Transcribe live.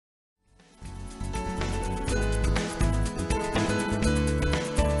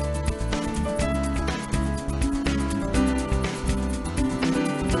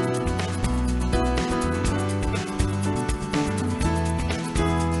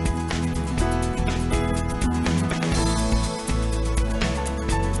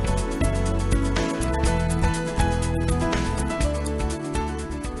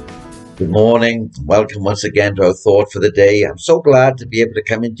Good morning. Welcome once again to our thought for the day. I'm so glad to be able to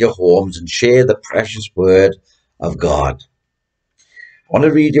come into your homes and share the precious word of God. I want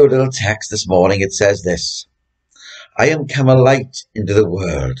to read you a little text this morning. It says this: I am come a light into the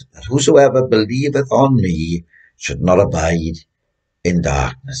world, that whosoever believeth on me should not abide in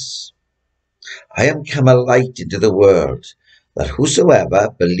darkness. I am come a light into the world, that whosoever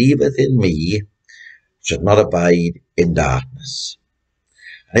believeth in me should not abide in darkness.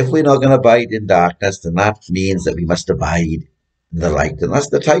 And if we're not going to abide in darkness, then that means that we must abide in the light. And that's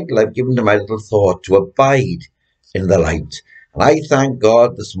the title I've given to my little thought, to abide in the light. And I thank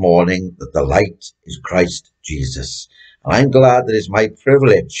God this morning that the light is Christ Jesus. And I'm glad that it's my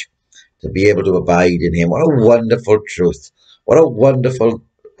privilege to be able to abide in him. What a wonderful truth. What a wonderful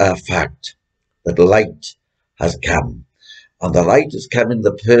fact that light has come. And the light has come in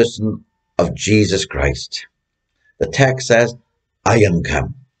the person of Jesus Christ. The text says, I am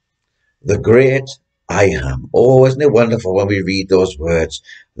come. The great I am. Oh, isn't it wonderful when we read those words?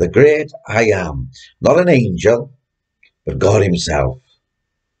 The great I am. Not an angel, but God himself.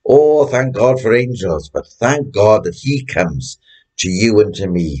 Oh, thank God for angels, but thank God that he comes to you and to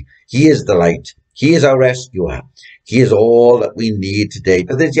me. He is the light. He is our rescuer. He is all that we need today.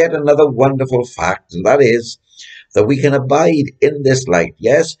 But there's yet another wonderful fact, and that is that we can abide in this light.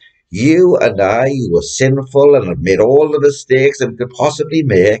 Yes, you and I, who were sinful and have made all the mistakes that we could possibly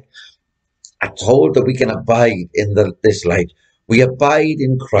make, are told that we can abide in this light. We abide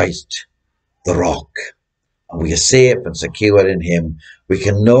in Christ, the rock, and we are safe and secure in him. We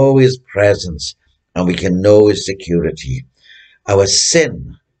can know his presence and we can know his security. Our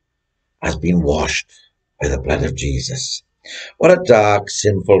sin has been washed by the blood of Jesus. What a dark,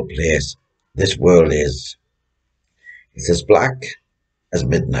 sinful place this world is. It's as black as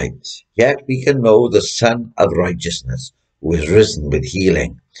midnight, yet we can know the Son of Righteousness, who is risen with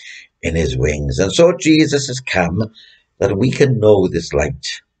healing in his wings. And so Jesus has come that we can know this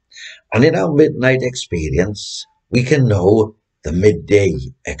light. And in our midnight experience, we can know the midday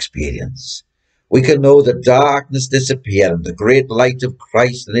experience. We can know the darkness disappear and the great light of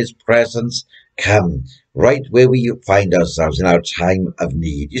Christ and his presence come right where we find ourselves in our time of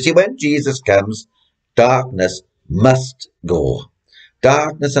need. You see, when Jesus comes, darkness must go.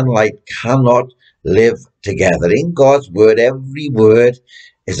 Darkness and light cannot live together. In God's word, every word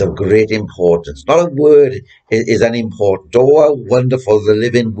is of great importance. Not a word is unimportant. Oh, how wonderful the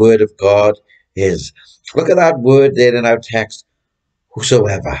living word of God is. Look at that word there in our text,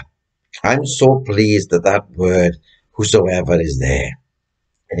 whosoever. I'm so pleased that that word, whosoever, is there.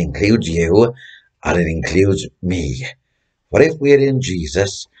 It includes you and it includes me. For if we're in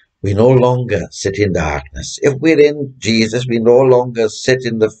Jesus, we no longer sit in darkness. If we're in Jesus, we no longer sit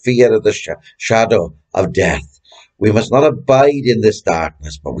in the fear of the shadow of death. We must not abide in this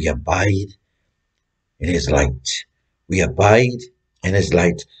darkness, but we abide in his light. We abide in his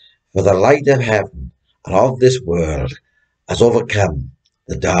light. For the light of heaven and of this world has overcome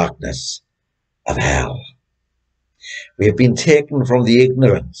the darkness of hell. We have been taken from the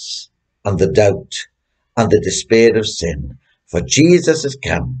ignorance and the doubt and the despair of sin. For Jesus has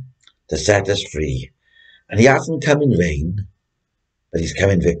come to set us free. And he hasn't come in vain, but he's come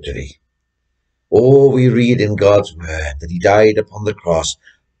in victory. Oh, we read in God's word that he died upon the cross,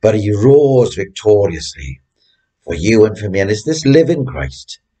 but he rose victoriously for you and for me. And it's this living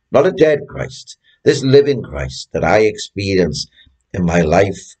Christ, not a dead Christ, this living Christ that I experience in my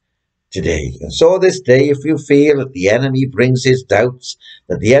life today. And so this day, if you feel that the enemy brings his doubts,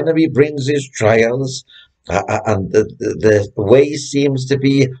 that the enemy brings his trials, and the way seems to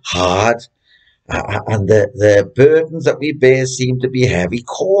be hard, and the burdens that we bear seem to be heavy,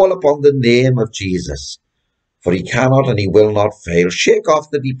 call upon the name of Jesus, for he cannot and he will not fail. Shake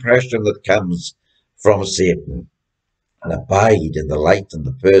off the depression that comes from Satan and abide in the light and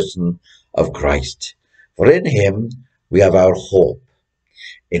the person of Christ. For in him we have our hope.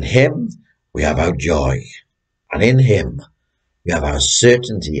 In him we have our joy. And in him we have our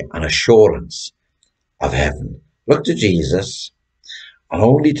certainty and assurance of heaven. Look to Jesus and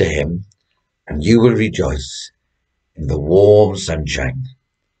only to him, and you will rejoice in the warm sunshine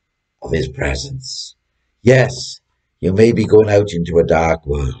of his presence. Yes, you may be going out into a dark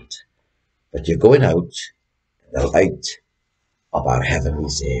world, but you're going out in the light of our heavenly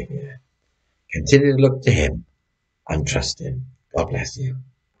Saviour. Continue to look to him and trust him. God bless you.